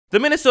The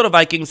Minnesota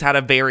Vikings had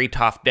a very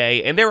tough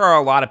day, and there are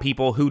a lot of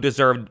people who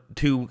deserve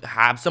to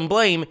have some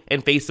blame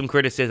and face some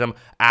criticism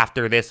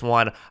after this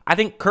one. I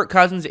think Kirk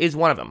Cousins is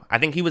one of them. I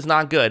think he was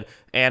not good,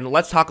 and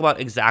let's talk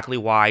about exactly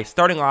why,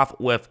 starting off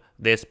with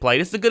this play.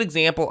 This is a good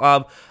example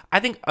of, I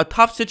think, a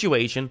tough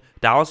situation.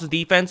 Dallas's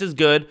defense is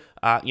good,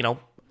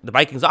 the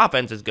Vikings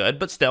offense is good,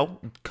 but still,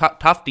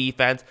 tough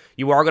defense.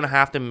 You are going to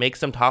have to make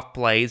some tough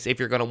plays if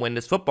you're going to win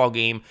this football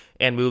game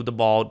and move the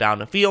ball down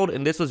the field,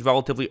 and this was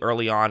relatively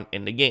early on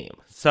in the game.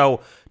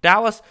 So,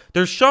 Dallas,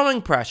 they're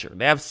showing pressure.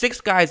 They have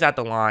 6 guys at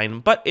the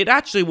line, but it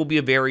actually will be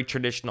a very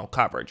traditional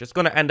coverage. It's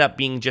going to end up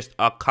being just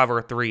a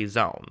cover 3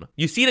 zone.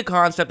 You see the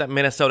concept that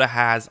Minnesota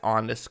has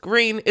on the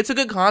screen. It's a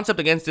good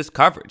concept against this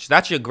coverage. It's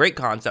actually a great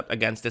concept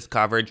against this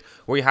coverage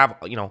where you have,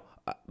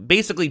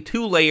 basically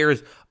 2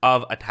 layers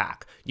of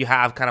attack. You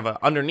have kind of an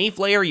underneath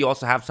layer, you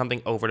also have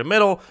something over the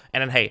middle,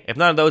 and then, hey, if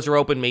none of those are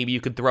open, maybe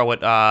you could throw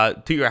it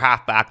to your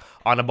halfback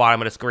on the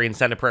bottom of the screen,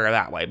 send a prayer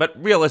that way. But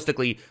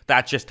realistically,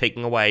 that's just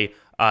taking away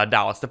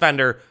Dallas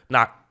defender,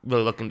 not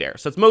really looking there.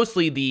 So it's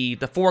mostly the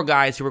 4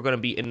 guys who are going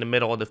to be in the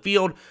middle of the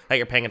field that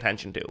you're paying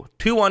attention to.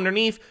 2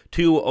 underneath,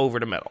 2 over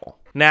the middle.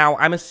 Now,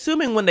 I'm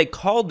assuming when they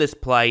called this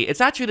play,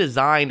 it's actually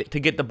designed to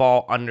get the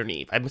ball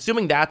underneath. I'm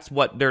assuming that's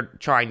what they're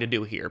trying to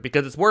do here,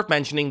 because it's worth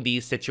mentioning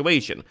the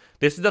situation.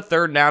 This is a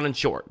 3rd down and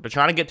short. They're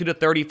trying to get to the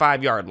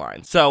 35-yard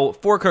line. So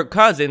for Kirk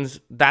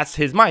Cousins, that's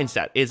his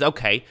mindset, is,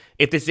 okay,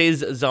 if this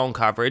is zone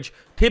coverage,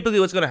 typically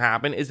what's going to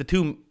happen is the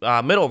 2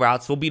 middle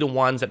routes will be the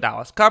ones that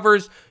Dallas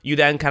covers. You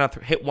then kind of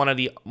hit one of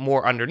the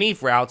more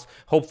underneath routes.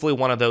 Hopefully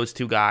one of those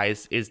 2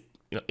 guys is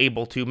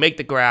able to make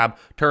the grab,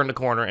 turn the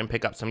corner, and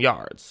pick up some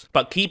yards.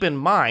 But keep in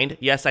mind,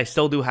 yes, I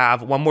still do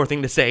have one more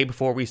thing to say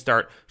before we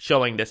start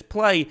showing this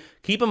play.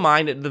 Keep in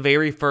mind the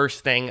very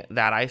first thing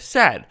that I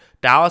said.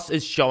 Dallas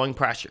is showing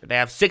pressure. They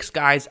have 6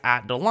 guys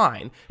at the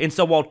line. And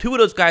so while 2 of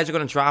those guys are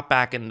going to drop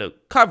back into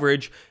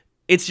coverage,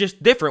 it's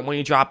just different when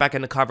you drop back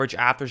into coverage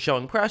after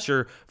showing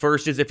pressure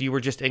versus if you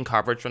were just in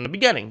coverage from the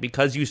beginning,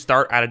 because you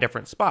start at a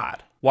different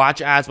spot.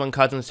 Watch as when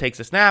Cousins takes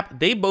a snap,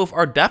 they both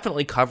are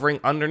definitely covering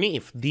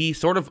underneath. The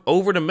sort of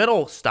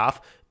over-the-middle stuff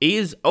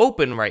is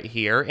open right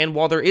here, and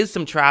while there is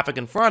some traffic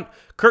in front,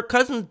 Kirk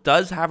Cousins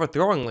does have a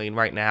throwing lane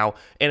right now,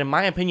 and in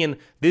my opinion,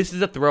 this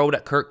is a throw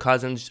that Kirk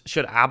Cousins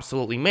should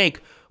absolutely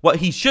make. What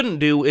he shouldn't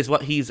do is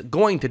what he's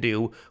going to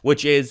do,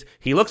 which is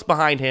he looks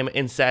behind him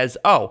and says,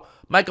 oh,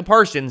 Micah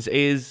Parsons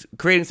is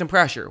creating some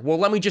pressure. Well,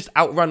 let me just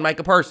outrun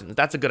Micah Parsons.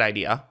 That's a good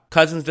idea.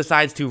 Cousins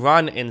decides to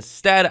run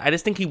instead. I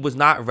just think he was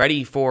not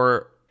ready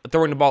for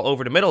throwing the ball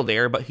over the middle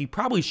there, but he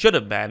probably should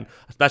have been,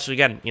 especially,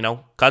 again,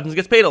 Cousins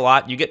gets paid a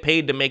lot. You get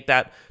paid to make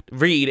that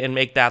read and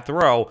make that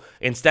throw.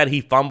 Instead, he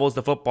fumbles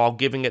the football,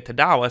 giving it to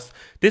Dallas.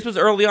 This was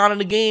early on in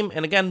the game,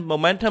 and again,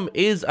 momentum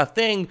is a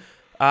thing.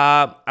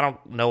 I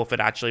don't know if it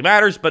actually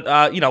matters,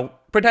 but,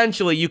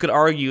 potentially you could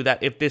argue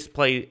that if this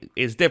play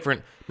is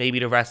different, maybe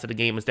the rest of the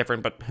game is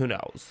different, but who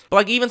knows.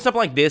 But even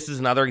something like this is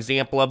another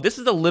example of, this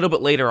is a little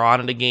bit later on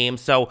in the game,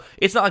 so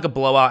it's not like a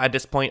blowout at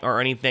this point or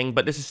anything,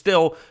 but this is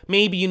still,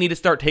 maybe you need to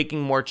start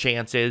taking more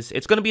chances.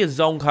 It's going to be a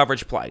zone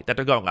coverage play that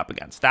they're going up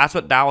against. That's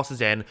what Dallas is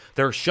in.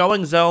 They're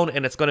showing zone,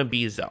 and it's going to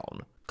be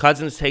zone.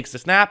 Cousins takes the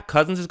snap.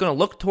 Cousins is going to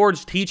look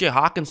towards TJ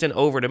Hawkinson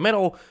over the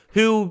middle,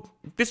 who,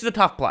 this is a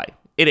tough play.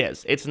 It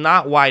is. It's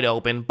not wide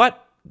open,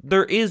 but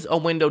there is a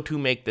window to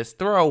make this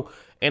throw,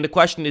 and the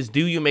question is,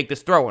 do you make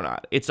this throw or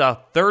not? It's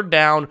a 3rd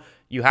down.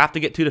 You have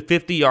to get to the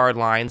 50-yard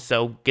line,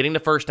 so getting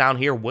the 1st down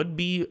here would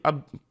be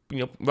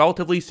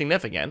relatively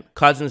significant.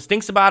 Cousins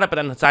thinks about it, but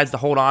then decides to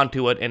hold on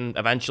to it and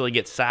eventually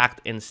gets sacked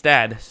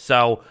instead.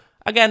 So,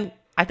 again,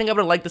 I think I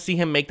would have liked to see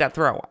him make that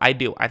throw. I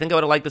do. I think I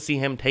would have liked to see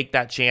him take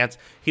that chance.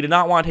 He did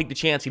not want to take the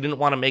chance. He didn't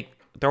want to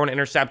throw an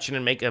interception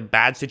and make a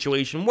bad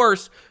situation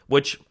worse,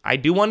 which I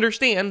do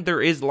understand.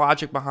 There is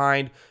logic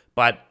behind,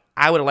 but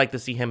I would have liked to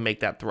see him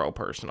make that throw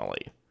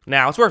personally.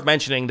 Now, it's worth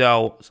mentioning,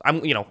 though,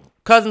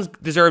 Cousins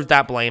deserves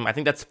that blame. I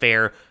think that's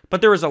fair,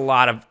 but there was a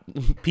lot of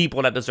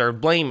people that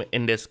deserve blame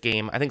in this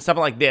game. I think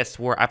something like this,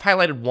 where I've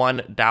highlighted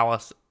one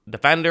Dallas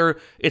defender,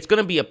 it's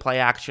going to be a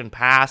play-action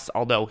pass,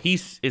 although he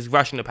is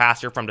rushing the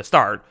passer from the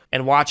start.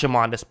 And watch him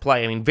on this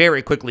play. I mean,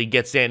 very quickly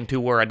gets into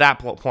where at that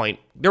point,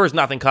 there was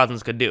nothing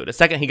Cousins could do. The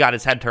second he got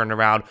his head turned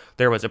around,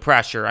 there was a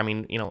pressure. I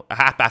mean, a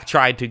halfback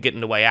tried to get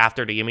in the way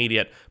after the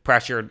immediate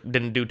pressure,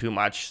 didn't do too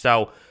much.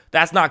 So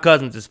that's not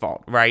Cousins'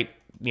 fault, right?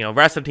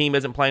 Rest of the team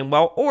isn't playing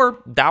well,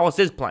 or Dallas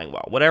is playing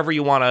well. Whatever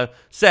you want to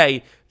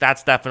say,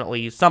 that's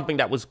definitely something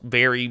that was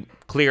very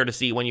clear to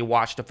see when you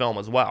watch the film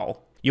as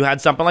well. You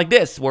had something like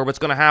this, where what's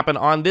going to happen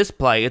on this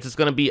play, it's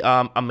going to be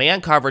a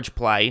man coverage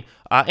play,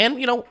 and,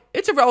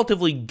 it's a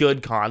relatively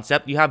good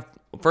concept. You have,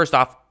 first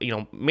off,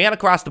 man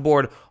across the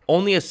board,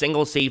 only a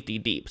single safety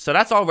deep. So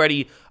that's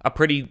already a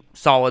pretty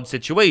solid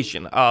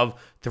situation of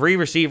 3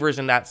 receivers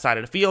in that side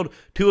of the field.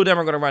 2 of them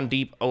are going to run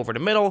deep over the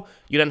middle.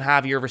 You then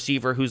have your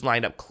receiver who's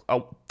lined up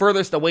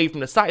furthest away from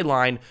the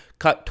sideline,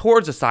 cut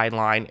towards the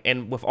sideline,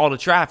 and with all the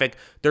traffic,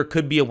 there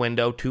could be a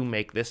window to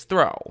make this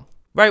throw.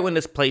 right when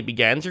this play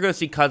begins, you're going to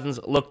see Cousins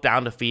look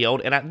down the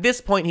field, and at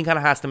this point, he kind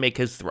of has to make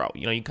his throw.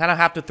 You know, you kind of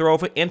have to throw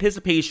for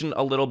anticipation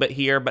a little bit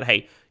here, but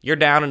hey, you're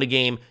down in the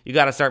game. You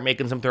got to start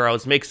making some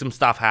throws, make some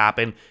stuff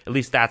happen. At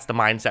least that's the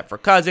mindset for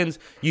Cousins.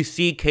 You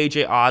see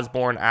KJ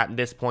Osborne at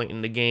this point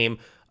in the game.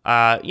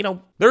 You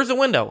know, there's a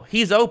window.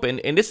 He's open,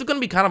 and this is going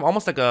to be kind of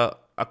almost like a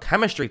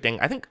chemistry thing.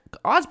 I think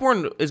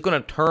Osborne is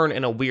going to turn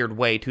in a weird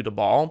way to the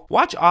ball.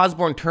 Watch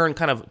Osborne turn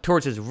kind of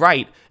towards his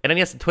right, and then he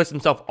has to twist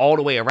himself all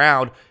the way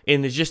around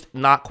and is just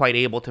not quite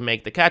able to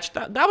make the catch.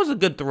 That was a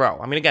good throw.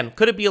 I mean, again,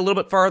 could it be a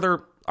little bit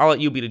farther? I'll let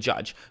you be the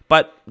judge.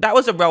 But that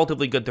was a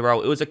relatively good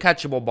throw. It was a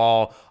catchable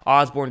ball.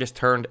 Osborne just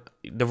turned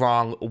the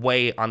wrong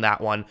way on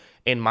that one,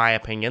 in my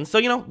opinion. So,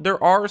 you know,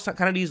 there are some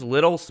kind of these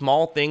little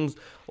small things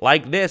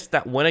like this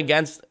that went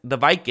against the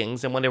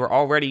Vikings, and when they were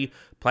already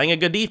playing a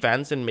good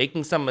defense and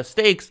making some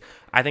mistakes,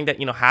 I think that,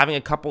 you know, having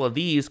a couple of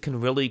these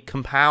can really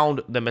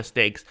compound the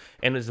mistakes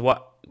and is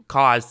what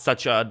caused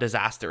such a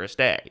disastrous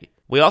day.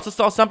 We also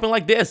saw something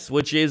like this,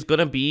 which is going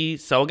to be,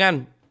 so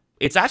again,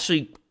 it's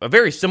actually a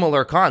very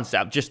similar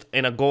concept, just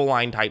in a goal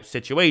line type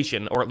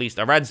situation, or at least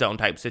a red zone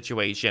type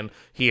situation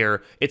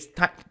here. It's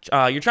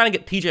you're trying to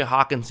get TJ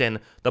Hawkinson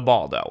the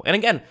ball, though. And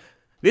again,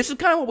 this is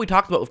kind of what we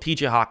talked about with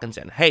TJ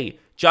Hawkinson. Hey,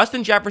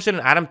 Justin Jefferson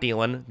and Adam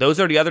Thielen, those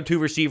are the other two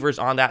receivers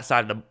on that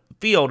side of the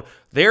field.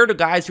 They're the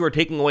guys who are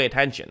taking away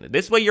attention.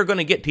 This way, you're going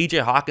to get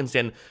TJ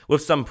Hawkinson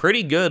with some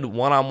pretty good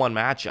one-on-one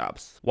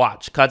matchups.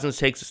 Watch, Cousins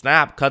takes a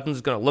snap. Cousins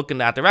is going to look in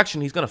that direction.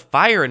 He's going to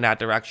fire in that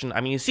direction.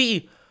 I mean, you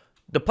see,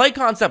 the play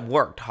concept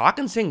worked.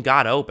 Hawkinson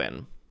got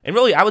open. And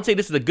really, I would say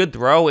this is a good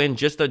throw and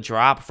just a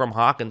drop from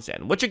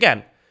Hawkinson, which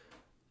again,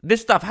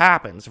 this stuff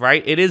happens,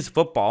 right? It is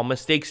football.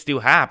 Mistakes do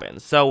happen.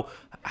 So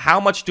how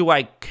much do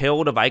I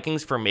kill the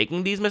Vikings for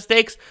making these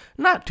mistakes?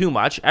 Not too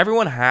much.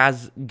 Everyone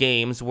has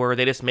games where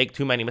they just make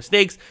too many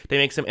mistakes. They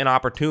make some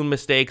inopportune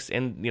mistakes,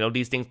 and, you know,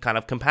 these things kind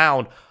of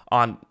compound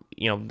on,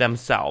 you know,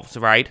 themselves,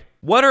 right?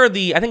 What are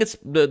the, I think it's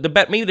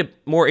maybe the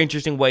more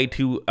interesting way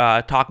to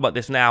talk about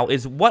this now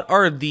is, what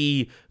are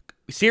the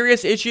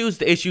serious issues,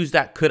 the issues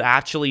that could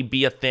actually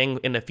be a thing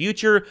in the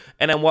future,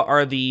 and then what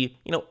are the,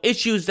 you know,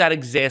 issues that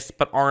exist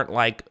but aren't,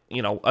 like, you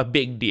know, a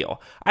big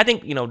deal. I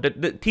think, you know, the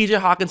TJ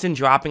Hawkinson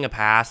dropping a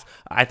pass,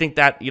 I think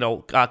that, you know,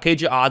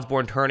 KJ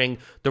Osborne turning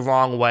the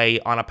wrong way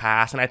on a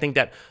pass, and I think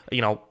that,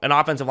 you know, an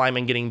offensive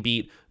lineman getting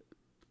beat,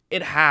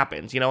 it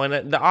happens, you know,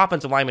 and the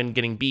offensive lineman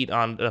getting beat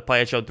on the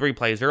play I showed 3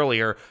 plays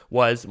earlier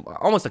was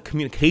almost a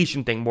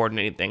communication thing more than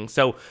anything.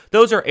 So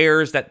those are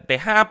errors that they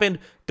happened.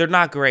 They're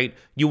not great.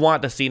 You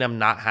want to see them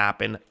not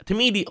happen. To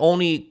me, the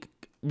only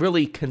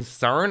really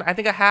concern I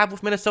think I have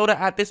with Minnesota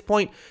at this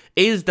point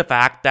is the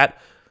fact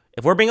that,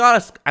 if we're being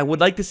honest, I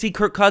would like to see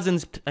Kirk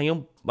Cousins,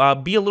 you know,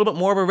 be a little bit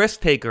more of a risk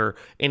taker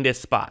in this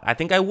spot. I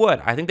think I would.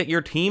 I think that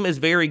your team is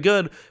very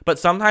good, but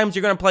sometimes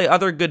you're going to play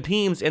other good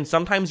teams, and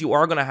sometimes you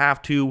are going to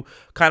have to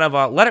kind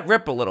of let it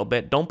rip a little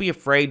bit. Don't be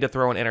afraid to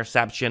throw an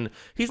interception.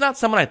 He's not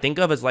someone I think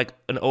of as like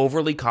an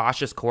overly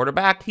cautious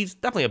quarterback. He's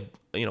definitely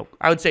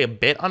I would say a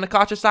bit on the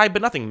cautious side,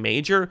 but nothing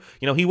major.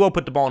 You know, he will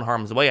put the ball in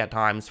harm's way at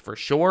times for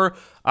sure.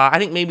 I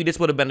think maybe this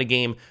would have been a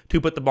game to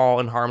put the ball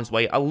in harm's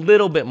way a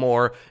little bit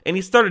more, and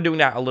he started doing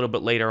that a little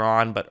bit later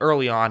on, but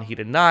early on he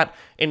did not,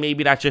 and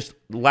maybe that's just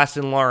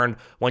lesson learned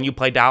when you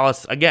play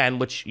Dallas again,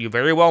 which you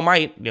very well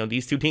might. You know,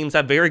 these two teams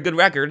have very good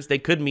records. They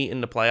could meet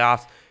in the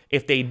playoffs.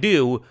 If they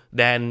do,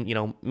 then, you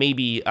know,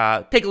 maybe take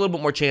a little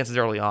bit more chances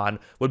early on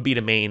would be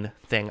the main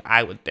thing,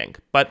 I would think.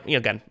 But, you know,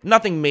 again,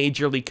 nothing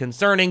majorly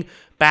concerning.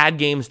 Bad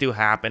games do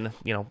happen.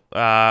 You know,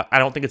 I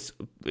don't think it's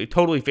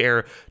totally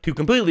fair to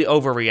completely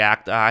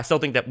overreact. I still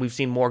think that we've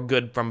seen more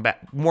good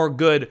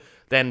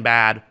than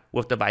bad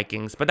with the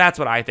Vikings. But that's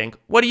what I think.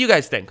 What do you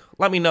guys think?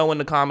 Let me know in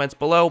the comments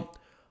below.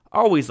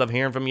 Always love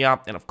hearing from you.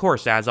 And of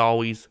course, as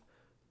always,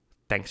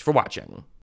 thanks for watching.